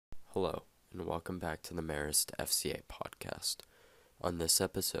Hello, and welcome back to the Marist FCA podcast. On this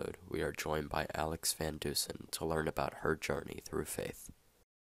episode, we are joined by Alex Van Dusen to learn about her journey through faith.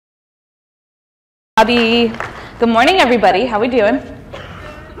 Bobby, good morning, everybody. How we doing?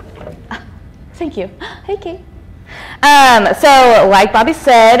 Thank you. Hey, Kate. So, like Bobby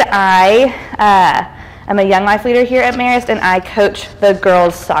said, I am a young life leader here at Marist, and I coach the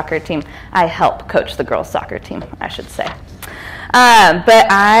girls' soccer team. I help coach the girls' soccer team, I should say. But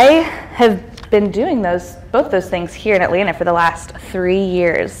I have been doing both those things here in Atlanta for the last 3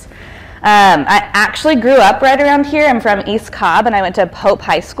 years. I actually grew up right around here. I'm from East Cobb, and I went to Pope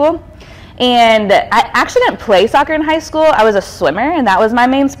High School. And I actually didn't play soccer in high school. I was a swimmer, and that was my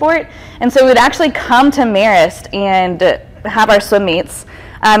main sport. And so we would actually come to Marist and have our swim meets.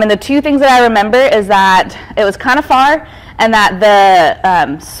 And the two things that I remember is that it was kind of far, and that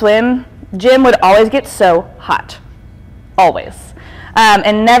the swim gym would always get so hot. Always.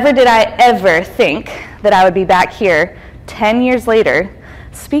 And never did I ever think that I would be back here 10 years later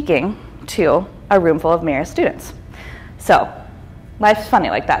speaking to a room full of Marist students. So, life's funny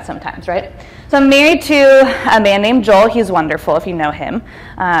like that sometimes, right? So I'm married to a man named Joel. He's wonderful if you know him.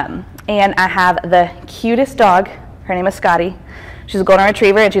 And I have the cutest dog. Her name is Scotty. She's a golden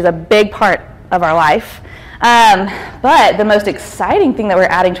retriever, and she's a big part of our life. But the most exciting thing that we're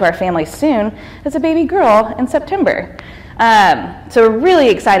adding to our family soon is a baby girl in September. So we're really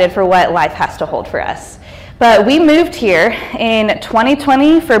excited for what life has to hold for us. But we moved here in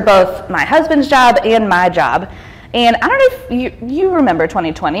 2020 for both my husband's job and my job. And I don't know if you remember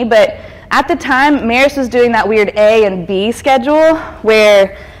 2020, but at the time, Marist was doing that weird A and B schedule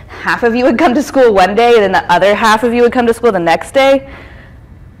where half of you would come to school one day and then the other half of you would come to school the next day.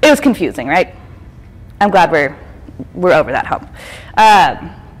 It was confusing, right? I'm glad we're over that hump.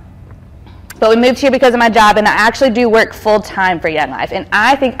 But we moved here because of my job, and I actually do work full-time for Young Life. And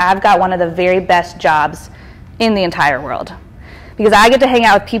I think I've got one of the very best jobs in the entire world because I get to hang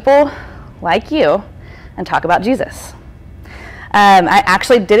out with people like you and talk about Jesus. I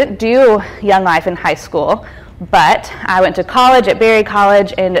actually didn't do Young Life in high school, but I went to college at Berry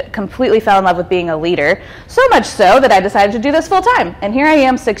College and completely fell in love with being a leader, so much so that I decided to do this full-time. And here I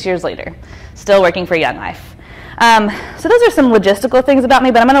am 6 years later, still working for Young Life. So those are some logistical things about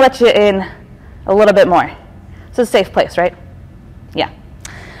me, but I'm going to let you in a little bit more. It's a safe place, right? Yeah.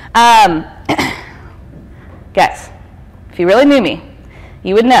 Guys, if you really knew me,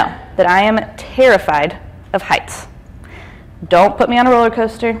 you would know that I am terrified of heights. Don't put me on a roller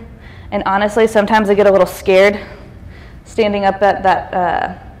coaster. And honestly, sometimes I get a little scared standing up at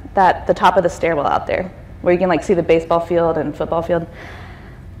the top of the stairwell out there where you can like see the baseball field and football field.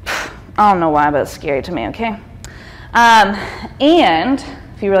 I don't know why, but it's scary to me, okay? And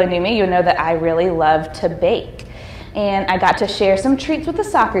if you really knew me, you would know that I really love to bake. And I got to share some treats with the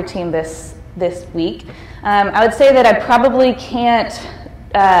soccer team this week. I would say that I probably can't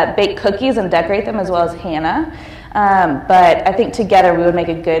bake cookies and decorate them as well as Hannah, but I think together we would make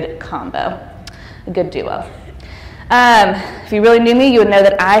a good combo, a good duo. If you really knew me, you would know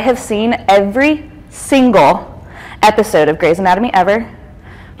that I have seen every single episode of Grey's Anatomy ever,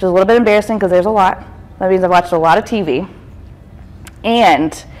 which is a little bit embarrassing because there's a lot. That means I've watched a lot of TV.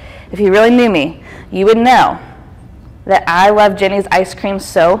 And if you really knew me, you would know that I love Jenny's ice cream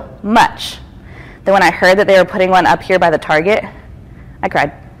so much that when I heard that they were putting one up here by the Target, I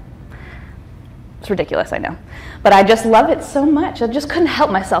cried. It's ridiculous, I know. But I just love it so much. I just couldn't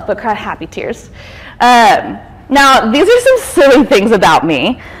help myself but cry happy tears. Now, these are some silly things about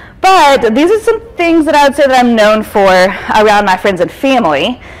me, but these are some things that I would say that I'm known for around my friends and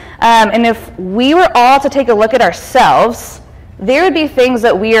family. And if we were all to take a look at ourselves, there would be things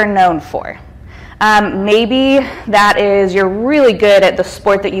that we are known for. Maybe that is you're really good at the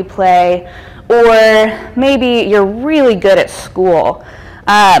sport that you play, or maybe you're really good at school.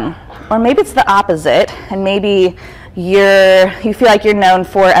 Or maybe it's the opposite, and maybe you feel like you're known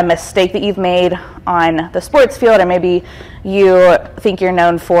for a mistake that you've made on the sports field, or maybe you think you're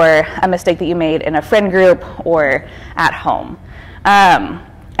known for a mistake that you made in a friend group or at home. And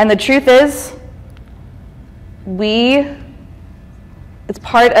the truth is, it's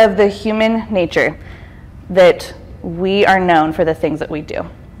part of the human nature that we are known for the things that we do,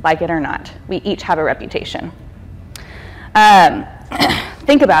 like it or not. We each have a reputation.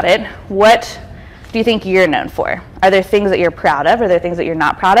 Think about it. What do you think you're known for? Are there things that you're proud of? Are there things that you're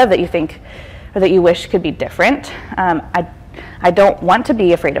not proud of that you think or that you wish could be different? I don't want to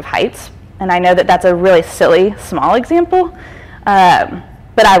be afraid of heights, and I know that that's a really silly, small example,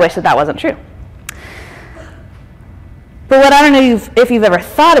 but I wish that that wasn't true. But what I don't know if you've ever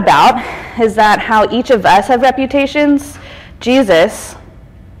thought about is that how each of us have reputations, Jesus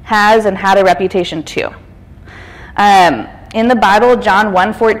has and had a reputation too. In the Bible, John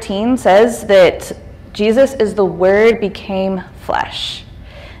 1:14 says that Jesus is the Word became flesh.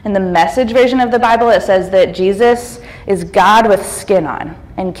 In the Message version of the Bible, it says that Jesus is God with skin on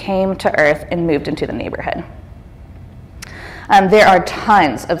and came to earth and moved into the neighborhood. There are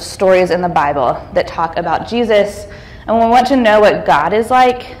tons of stories in the Bible that talk about Jesus, and when we want to know what God is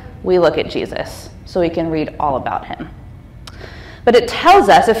like, we look at Jesus so we can read all about him. But it tells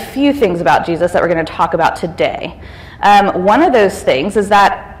us a few things about Jesus that we're going to talk about today. One of those things is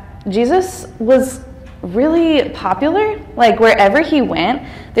that Jesus was really popular. Like wherever he went,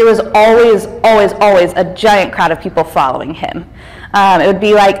 there was always a giant crowd of people following him. It would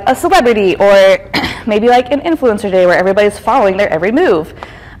be like a celebrity or maybe like an influencer day where everybody's following their every move.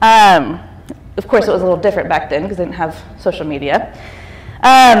 Of course, it was a little different back then because they didn't have social media.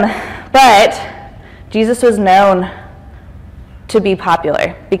 But Jesus was known to be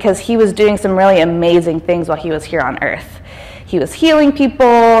popular because he was doing some really amazing things while he was here on earth. He was healing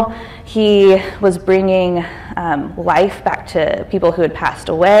people. He was bringing life back to people who had passed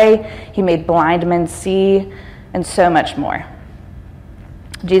away. He made blind men see, and so much more.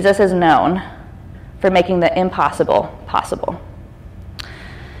 Jesus is known for making the impossible possible.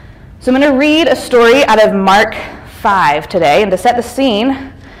 So I'm going to read a story out of Mark 5 today, and to set the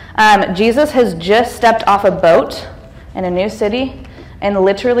scene, Jesus has just stepped off a boat in a new city, and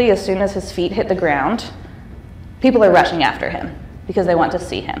literally as soon as his feet hit the ground, people are rushing after him because they want to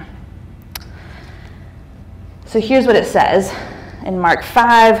see him. So here's what it says in Mark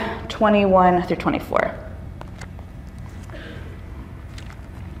 5:21 through 24.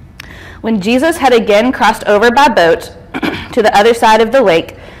 When Jesus had again crossed over by boat to the other side of the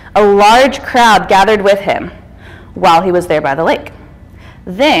lake, a large crowd gathered with him while he was there by the lake.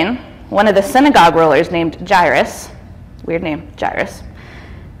 Then one of the synagogue rulers named Jairus, weird name, Jairus,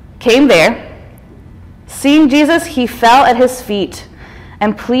 came there. Seeing Jesus, he fell at his feet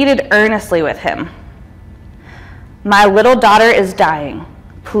and pleaded earnestly with him. "My little daughter is dying.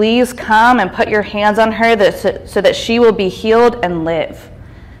 Please come and put your hands on her so that she will be healed and live."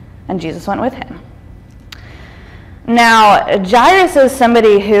 And Jesus went with him. Now, Jairus is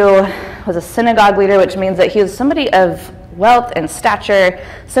somebody who was a synagogue leader, which means that he was somebody of wealth and stature,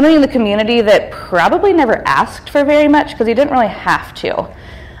 somebody in the community that probably never asked for very much because he didn't really have to.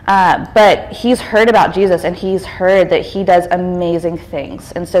 But he's heard about Jesus, and he's heard that he does amazing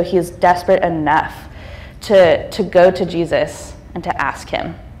things. And so he's desperate enough to go to Jesus and to ask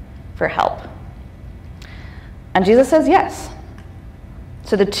him for help. And Jesus says yes.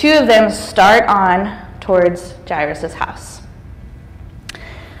 So the two of them start on towards Jairus' house.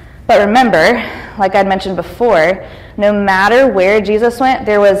 But remember, like I'd mentioned before, no matter where Jesus went,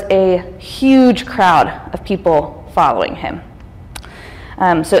 there was a huge crowd of people following him.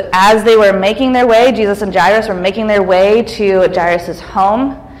 So as they were making their way, Jesus and Jairus were making their way to Jairus'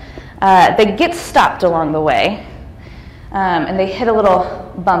 home. They get stopped along the way, and they hit a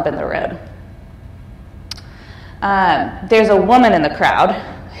little bump in the road. There's a woman in the crowd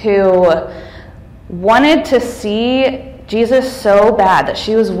who wanted to see Jesus so bad that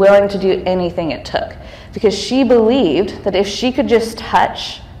she was willing to do anything it took, because she believed that if she could just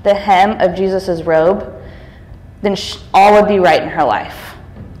touch the hem of Jesus' robe, then all would be right in her life.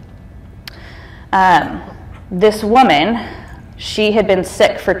 This woman, she had been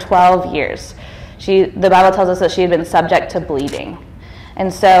sick for 12 years. The Bible tells us that she had been subject to bleeding.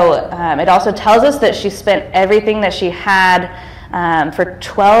 And so it also tells us that she spent everything that she had for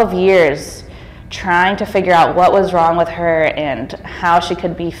 12 years trying to figure out what was wrong with her and how she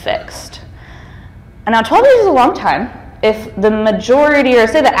could be fixed. And now 12 years is a long time. If the majority, or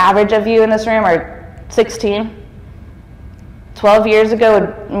say the average of you in this room are 16, 12 years ago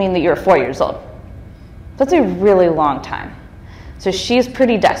would mean that you were 4 years old. That's a really long time. So she's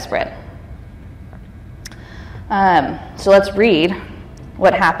pretty desperate. So let's read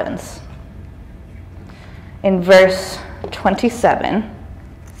what happens. In verse 27,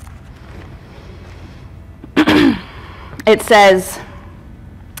 it says,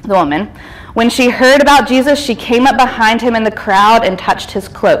 the woman, when she heard about Jesus, she came up behind him in the crowd and touched his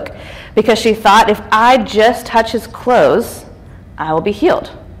cloak, because she thought, if I just touch his clothes, I will be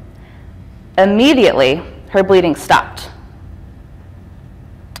healed. Immediately, her bleeding stopped.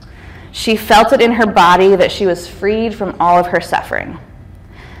 She felt it in her body that she was freed from all of her suffering.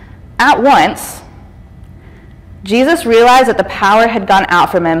 At once, Jesus realized that the power had gone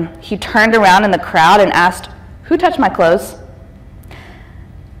out from him. He turned around in the crowd and asked, "Who touched my clothes?"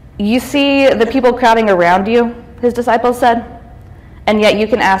 "You see the people crowding around you," his disciples said, "and yet you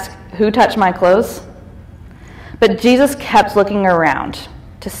can ask, 'Who touched my clothes?'" But Jesus kept looking around.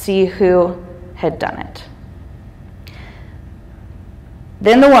 to see who had done it.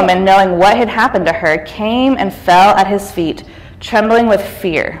 Then the woman, knowing what had happened to her, came and fell at his feet, trembling with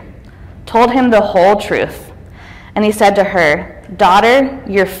fear, told him the whole truth. And he said to her, "Daughter,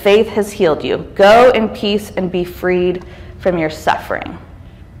 your faith has healed you. Go in peace and be freed from your suffering."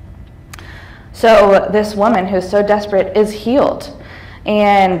 So this woman who's so desperate is healed.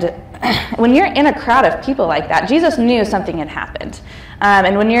 And when you're in a crowd of people like that, Jesus knew something had happened.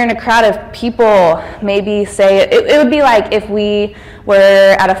 And when you're in a crowd of people, maybe say, it would be like if we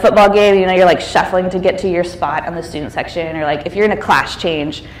were at a football game, you're like shuffling to get to your spot on the student section, or like if you're in a class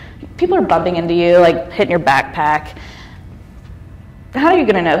change, people are bumping into you, like hitting your backpack. How are you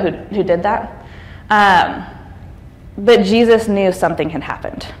going to know who did that? But Jesus knew something had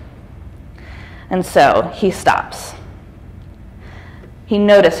happened. And so he stops. He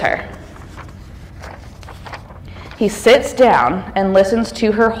noticed her. He sits down and listens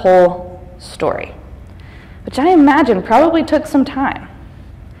to her whole story, which I imagine probably took some time.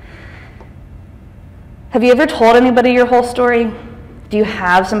 Have you ever told anybody your whole story? Do you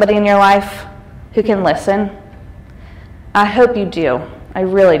have somebody in your life who can listen? I hope you do. I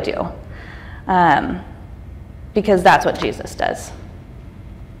really do. Because that's what Jesus does.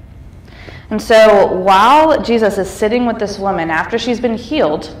 And so while Jesus is sitting with this woman after she's been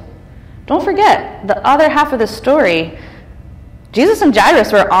healed, don't forget, the other half of the story, Jesus and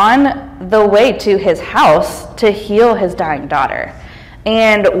Jairus were on the way to his house to heal his dying daughter.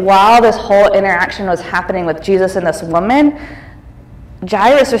 And while this whole interaction was happening with Jesus and this woman,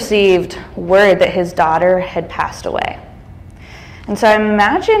 Jairus received word that his daughter had passed away. And so I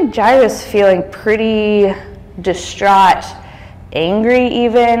imagine Jairus feeling pretty distraught, angry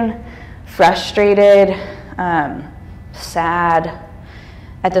even, frustrated, sad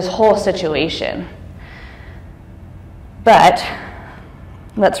at this whole situation. But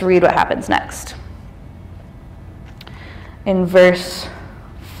let's read what happens next. In verse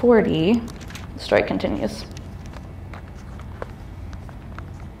 40, the story continues.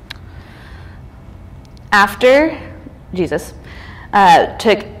 After Jesus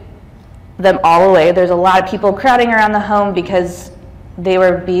took them all away, there's a lot of people crowding around the home because they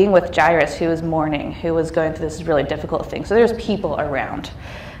were being with Jairus, who was mourning, who was going through this really difficult thing. So there's people around.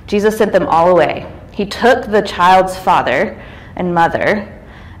 Jesus sent them all away. He took the child's father and mother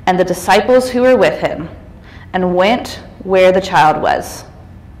and the disciples who were with him and went where the child was.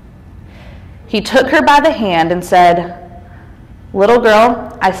 He took her by the hand and said, "Little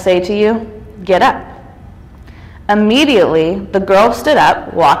girl, I say to you, get up." Immediately, the girl stood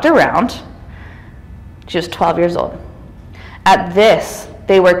up, walked around. She was 12 years old. At this,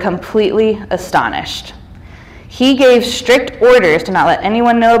 they were completely astonished. He gave strict orders to not let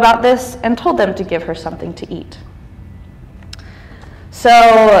anyone know about this and told them to give her something to eat.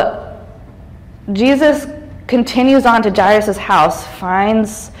 So Jesus continues on to Jairus' house,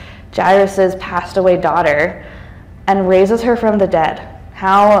 finds Jairus' passed away daughter, and raises her from the dead.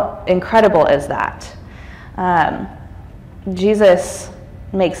 How incredible is that? Jesus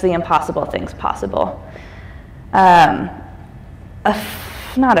makes the impossible things possible.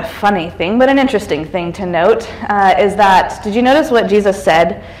 Not a funny thing, but an interesting thing to note is that, did you notice what Jesus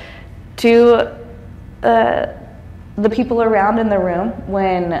said to the people around in the room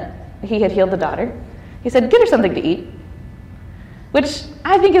when he had healed the daughter? He said, "Get her something to eat," which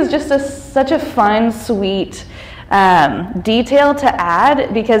I think is just such a fun, sweet detail to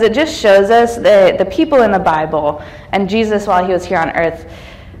add, because it just shows us that the people in the Bible and Jesus, while he was here on earth,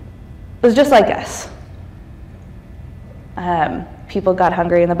 was just like us. People got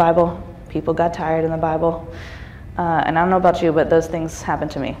hungry in the Bible. People got tired in the Bible. And I don't know about you, but those things happen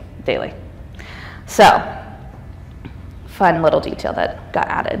to me daily. So, fun little detail that got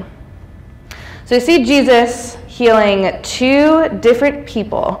added. So you see Jesus healing two different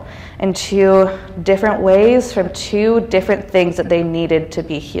people in two different ways from two different things that they needed to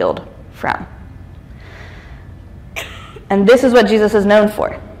be healed from. And this is what Jesus is known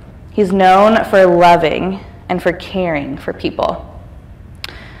for. He's known for loving and for caring for people.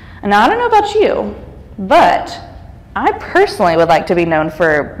 And now, I don't know about you, but I personally would like to be known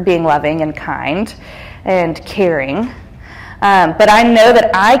for being loving and kind and caring. But I know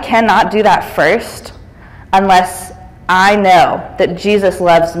that I cannot do that first unless I know that Jesus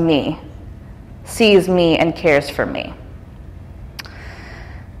loves me, sees me, and cares for me.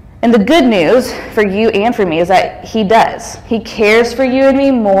 And the good news for you and for me is that he does. He cares for you and me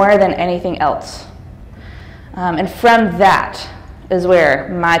more than anything else. And from that is where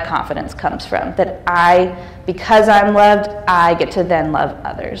my confidence comes from, that because I'm loved, I get to then love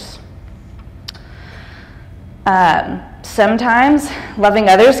others. Sometimes loving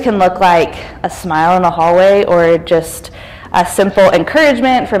others can look like a smile in the hallway or just a simple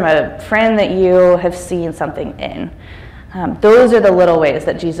encouragement from a friend that you have seen something in. Those are the little ways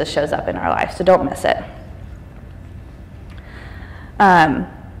that Jesus shows up in our life, so don't miss it.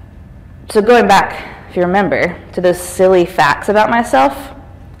 So going back, if you remember, to those silly facts about myself,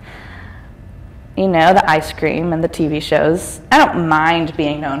 you know, the ice cream and the TV shows, I don't mind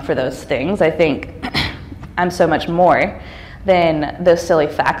being known for those things. I think I'm so much more than those silly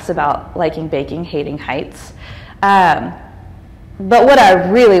facts about liking baking, hating heights. But what I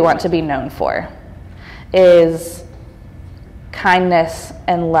really want to be known for is kindness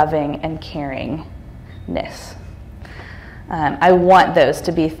and loving and caringness. I want those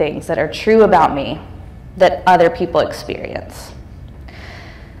to be things that are true about me that other people experience.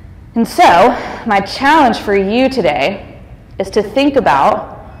 And so, my challenge for you today is to think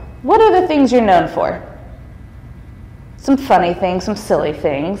about, what are the things you're known for? Some funny things, some silly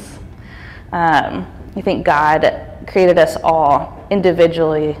things. I think God created us all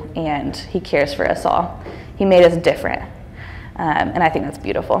individually, and He cares for us all. He made us different, and I think that's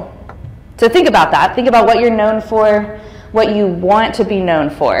beautiful. So think about that. Think about what you're known for, what you want to be known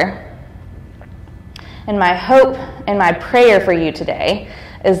for. And my hope and my prayer for you today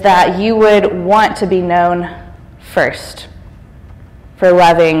is that you would want to be known first for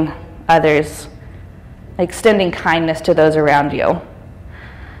loving others, extending kindness to those around you,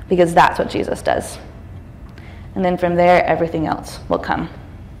 because that's what Jesus does. And then from there, everything else will come.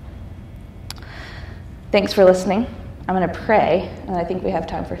 Thanks for listening. I'm going to pray, and I think we have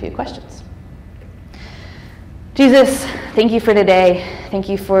time for a few questions. Jesus, thank you for today. Thank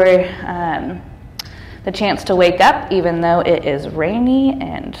you for the chance to wake up, even though it is rainy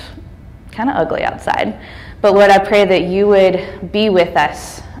and kind of ugly outside. But Lord, I pray that you would be with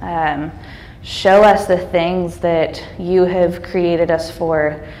us. Show us the things that you have created us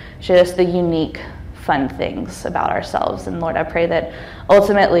for. Show us the unique, fun things about ourselves. And Lord, I pray that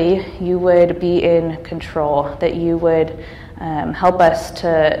ultimately you would be in control, that you would help us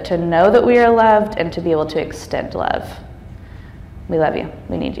to know that we are loved and to be able to extend love. We love you.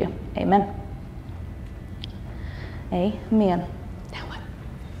 We need you. Amen. Amen. Now what?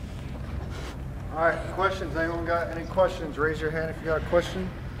 All right, questions. Anyone got any questions? Raise your hand if you got a question.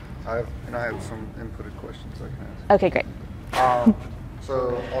 I have some inputted questions I can ask. Okay, great.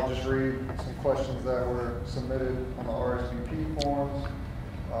 So I'll just read some questions that were submitted on the RSVP forms.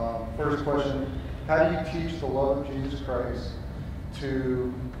 First question, how do you teach the love of Jesus Christ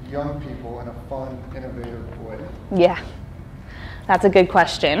to young people in a fun, innovative way? Yeah, that's a good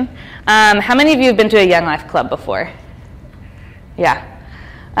question. How many of you have been to a Young Life Club before? Yeah.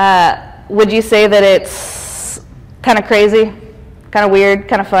 Would you say that it's kind of crazy, kind of weird,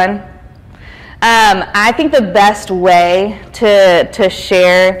 kind of fun? I think the best way to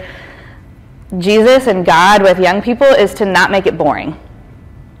share Jesus and God with young people is to not make it boring.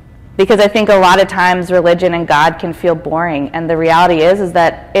 Because I think a lot of times religion and God can feel boring, and the reality is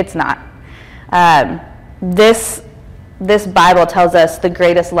that it's not. This Bible tells us the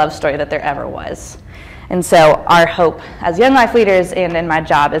greatest love story that there ever was. And so our hope as young life leaders and in my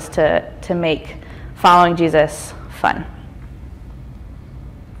job is to make following Jesus fun.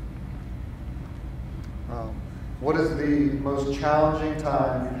 What is the most challenging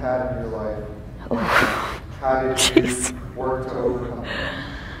time you've had in your life? How did you work to overcome it?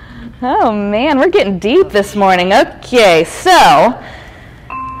 Oh man, we're getting deep this morning. Okay, so,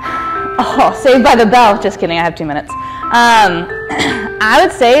 Saved by the Bell. Just kidding, I have 2 minutes. I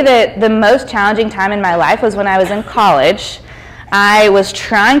would say that the most challenging time in my life was when I was in college. I was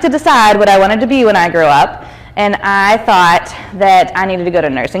trying to decide what I wanted to be when I grew up, and I thought that I needed to go to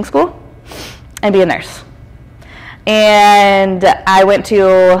nursing school and be a nurse. And I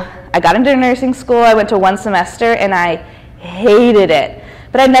got into nursing school. I went to 1 semester, and I hated it.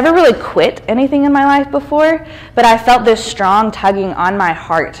 But I'd never really quit anything in my life before, but I felt this strong tugging on my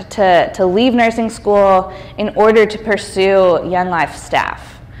heart to leave nursing school in order to pursue Young Life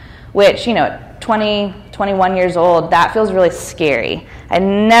staff, which, at 20, 21 years old, that feels really scary. I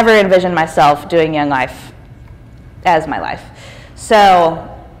never envisioned myself doing Young Life as my life. So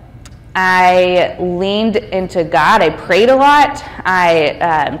I leaned into God. I prayed a lot.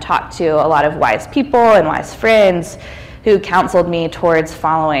 I talked to a lot of wise people and wise friends who counseled me towards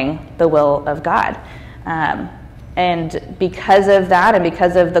following the will of God. And because of that and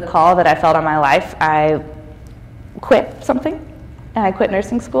because of the call that I felt on my life, I quit something, and I quit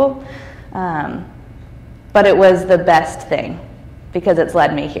nursing school. But it was the best thing because it's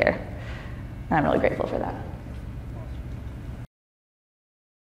led me here. And I'm really grateful for that.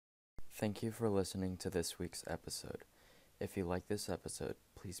 Thank you for listening to this week's episode. If you like this episode,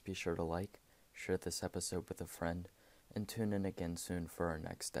 please be sure to like, share this episode with a friend, and tune in again soon for our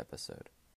next episode.